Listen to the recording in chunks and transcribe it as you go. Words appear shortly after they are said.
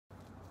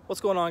What's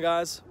going on,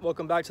 guys?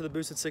 Welcome back to the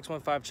Boosted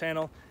 615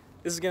 channel.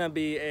 This is going to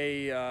be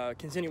a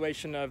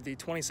continuation of the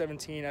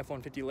 2017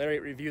 F150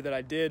 Lariat review that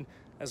I did,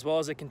 as well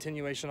as a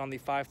continuation on the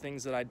 5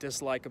 things that I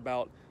dislike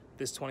about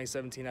this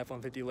 2017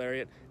 F150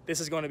 Lariat. This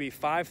is going to be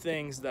 5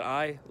 things that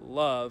I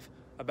love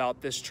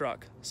about this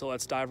truck. So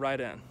let's dive right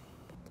in.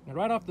 Now,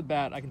 right off the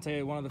bat, I can tell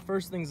you one of the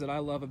first things that I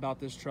love about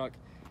this truck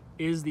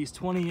is these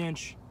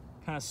 20-inch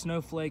kind of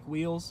snowflake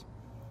wheels.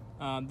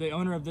 The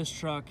owner of this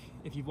truck,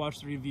 if you've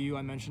watched the review,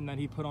 I mentioned that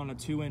he put on a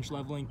 2-inch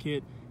leveling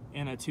kit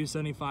and a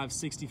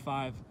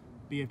 275/65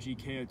 BFG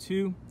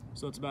KO2,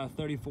 so it's about a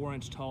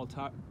 34-inch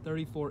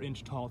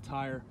tall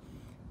tire.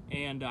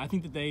 And I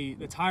think that the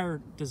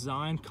tire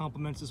design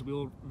complements this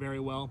wheel very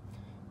well.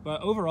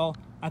 But overall,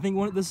 I think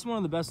this is one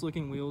of the best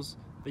looking wheels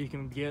that you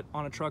can get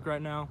on a truck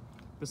right now.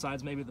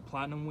 Besides maybe the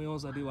platinum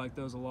wheels, I do like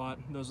those a lot.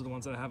 Those are the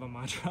ones that I have on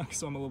my truck,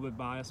 so I'm a little bit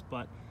biased.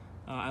 But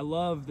I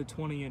love the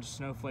 20-inch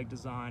snowflake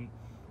design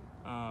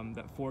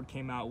that Ford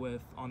came out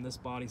with on this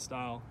body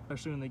style,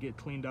 especially when they get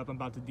cleaned up. I'm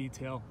about to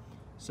detail.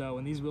 So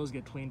when these wheels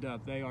get cleaned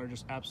up, they are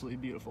just absolutely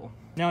beautiful.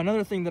 Now,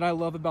 another thing that I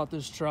love about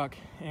this truck,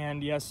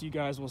 and yes, you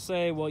guys will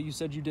say, well, you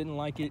said you didn't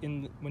like it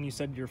when you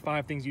said your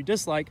 5 things you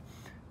dislike,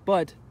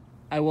 but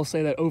I will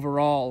say that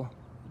overall,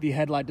 the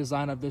headlight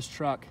design of this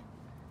truck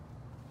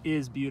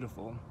is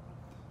beautiful.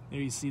 There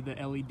you see the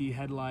LED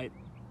headlight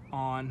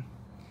on,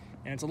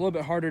 and it's a little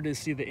bit harder to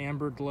see the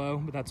amber glow,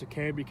 but that's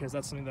okay because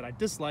that's something that I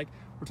dislike.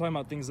 We're talking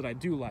about things that I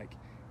do like,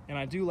 and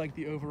I do like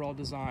the overall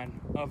design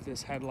of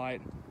this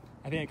headlight.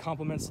 I think it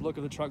complements the look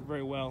of the truck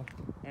very well,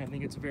 and I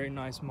think it's a very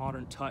nice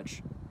modern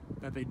touch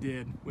that they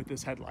did with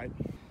this headlight.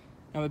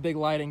 I'm a big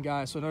lighting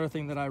guy, so another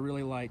thing that I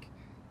really like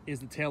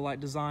is the taillight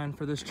design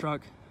for this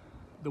truck.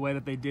 The way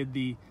that they did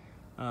the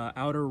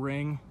outer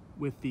ring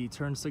with the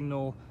turn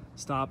signal,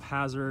 stop,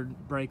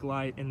 hazard, brake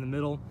light in the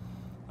middle.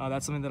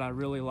 That's something that I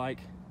really like,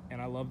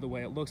 and I love the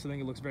way it looks. I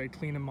think it looks very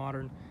clean and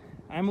modern.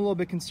 I'm a little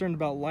bit concerned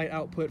about light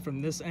output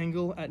from this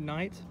angle at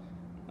night,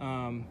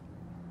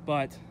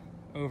 but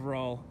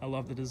overall, I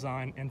love the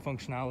design and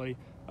functionality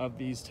of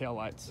these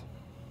taillights.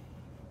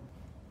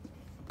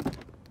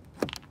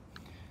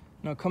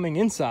 Now, coming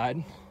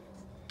inside,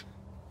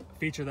 a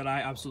feature that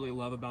I absolutely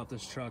love about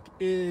this truck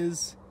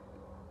is,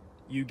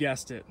 you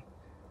guessed it,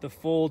 the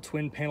full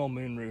twin panel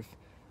moonroof.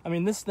 I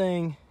mean, this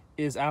thing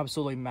is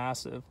absolutely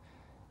massive,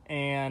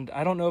 and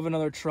I don't know of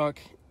another truck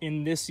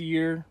in this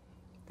year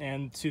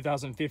and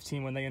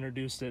 2015 when they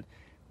introduced it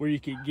where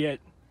you could get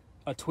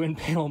a twin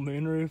panel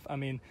moonroof. I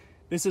mean,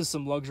 this is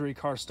some luxury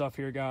car stuff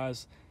here,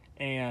 guys,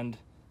 and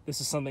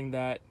this is something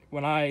that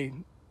when I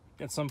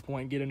at some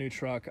point get a new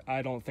truck,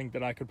 I don't think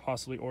that I could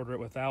possibly order it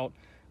without.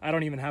 I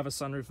don't even have a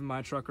sunroof in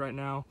my truck right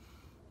now,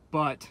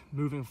 but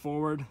moving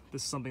forward,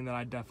 this is something that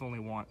I definitely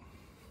want.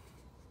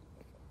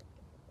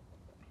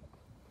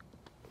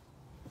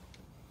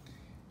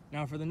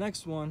 Now for the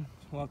next one,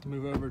 we'll have to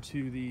move over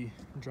to the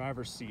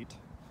driver's seat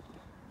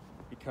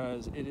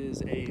because it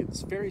is a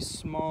very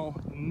small,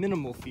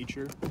 minimal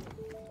feature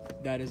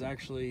that is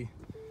actually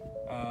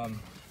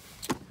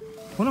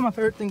one of my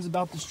favorite things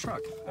about this truck,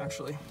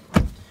 actually.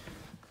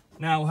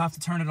 Now we'll have to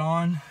turn it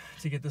on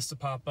to get this to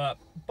pop up,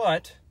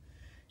 but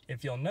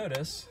if you'll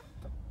notice,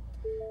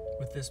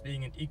 with this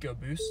being an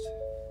EcoBoost,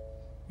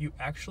 you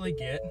actually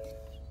get,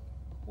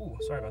 ooh,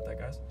 sorry about that,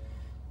 guys.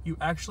 You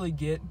actually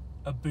get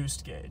a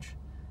boost gauge.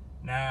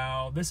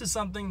 Now, this is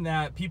something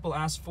that people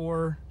asked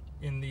for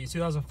in the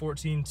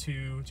 2014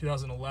 to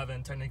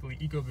 2011, technically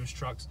EcoBoost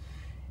trucks.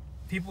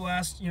 People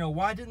asked, you know,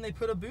 why didn't they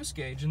put a boost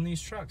gauge in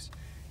these trucks?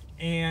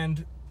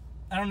 And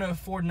I don't know if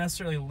Ford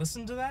necessarily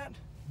listened to that,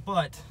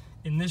 but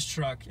in this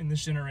truck, in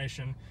this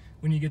generation,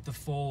 when you get the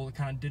full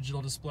kind of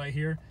digital display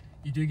here,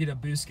 you do get a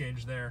boost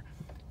gauge there.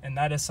 And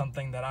that is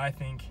something that I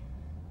think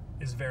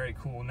is very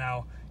cool.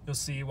 Now, you'll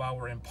see while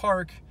we're in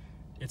park,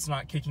 it's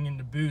not kicking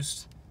into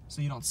boost,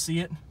 so you don't see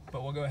it,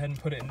 but we'll go ahead and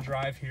put it in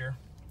drive here.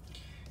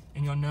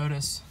 And you'll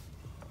notice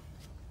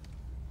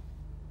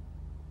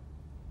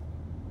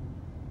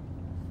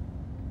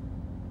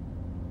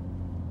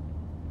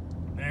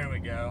there we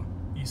go.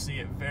 You see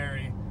it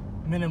very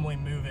minimally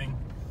moving,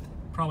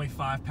 probably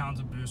 5 pounds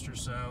of boost or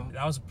so.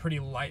 That was a pretty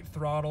light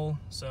throttle,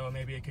 so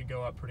maybe it could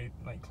go up pretty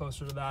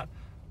closer to that,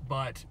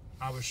 but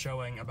I was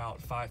showing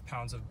about 5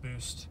 pounds of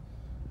boost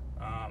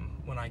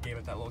when I gave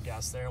it that little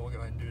gas there. We'll go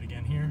ahead and do it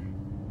again here.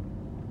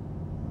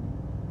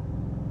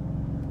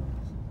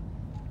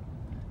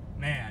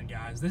 Man,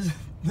 guys,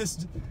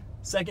 this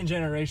second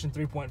generation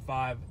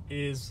 3.5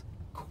 is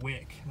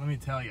quick, let me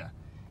tell you.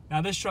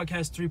 Now, this truck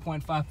has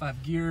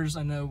 3.55 gears.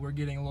 I know we're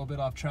getting a little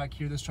bit off track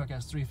here. This truck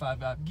has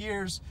 3.55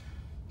 gears.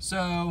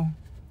 So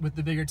with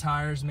the bigger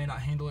tires, it may not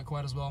handle it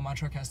quite as well. My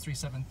truck has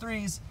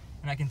 3.73s,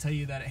 and I can tell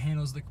you that it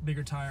handles the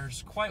bigger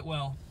tires quite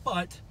well,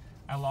 but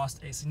I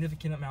lost a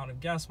significant amount of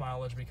gas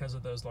mileage because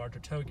of those larger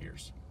toe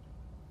gears.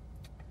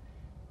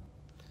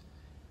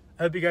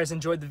 I hope you guys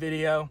enjoyed the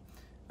video.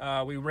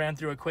 We ran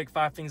through a quick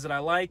 5 things that I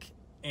like,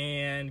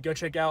 and go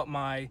check out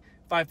my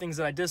 5 things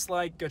that I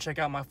dislike. Go check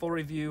out my full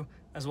review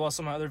as well as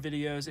some of my other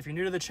videos. If you're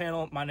new to the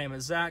channel, my name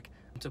is Zach,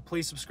 so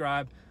please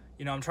subscribe.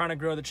 You know, I'm trying to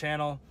grow the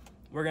channel.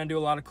 We're gonna do a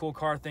lot of cool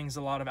car things,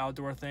 a lot of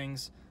outdoor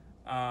things.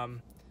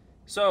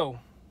 So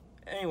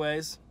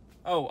anyways,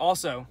 oh,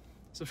 also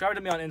subscribe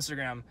to me on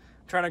Instagram. I'm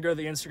trying to grow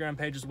the Instagram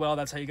page as well.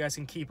 That's how you guys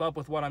can keep up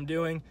with what I'm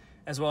doing,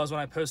 as well as when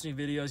I post new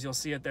videos, you'll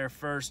see it there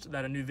first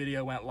that a new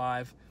video went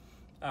live.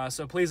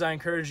 So please, I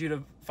encourage you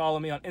to follow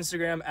me on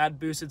Instagram at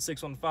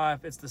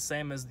boosted615. It's the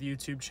same as the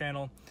YouTube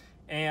channel.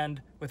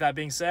 And with that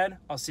being said,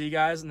 I'll see you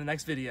guys in the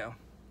next video.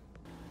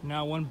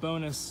 Now, one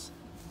bonus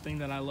thing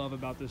that I love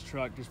about this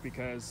truck, just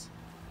because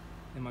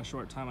in my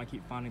short time I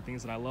keep finding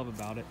things that I love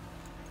about it,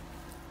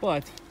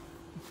 but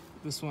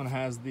this one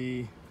has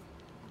the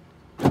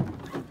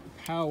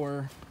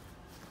power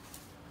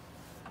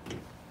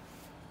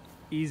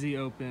easy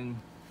open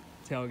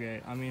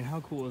tailgate. I mean,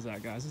 how cool is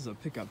that, guys? This is a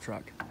pickup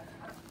truck.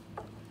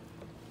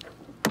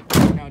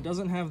 Now, it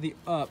doesn't have the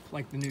up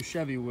like the new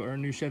Chevy wheel or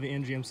new Chevy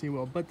NGMC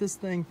wheel, but this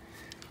thing,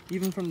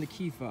 even from the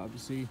key fob, you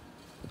see,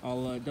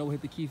 I'll double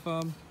hit the key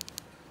fob.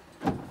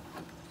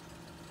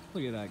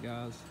 Look at that,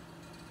 guys.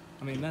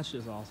 I mean, that's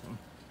just awesome.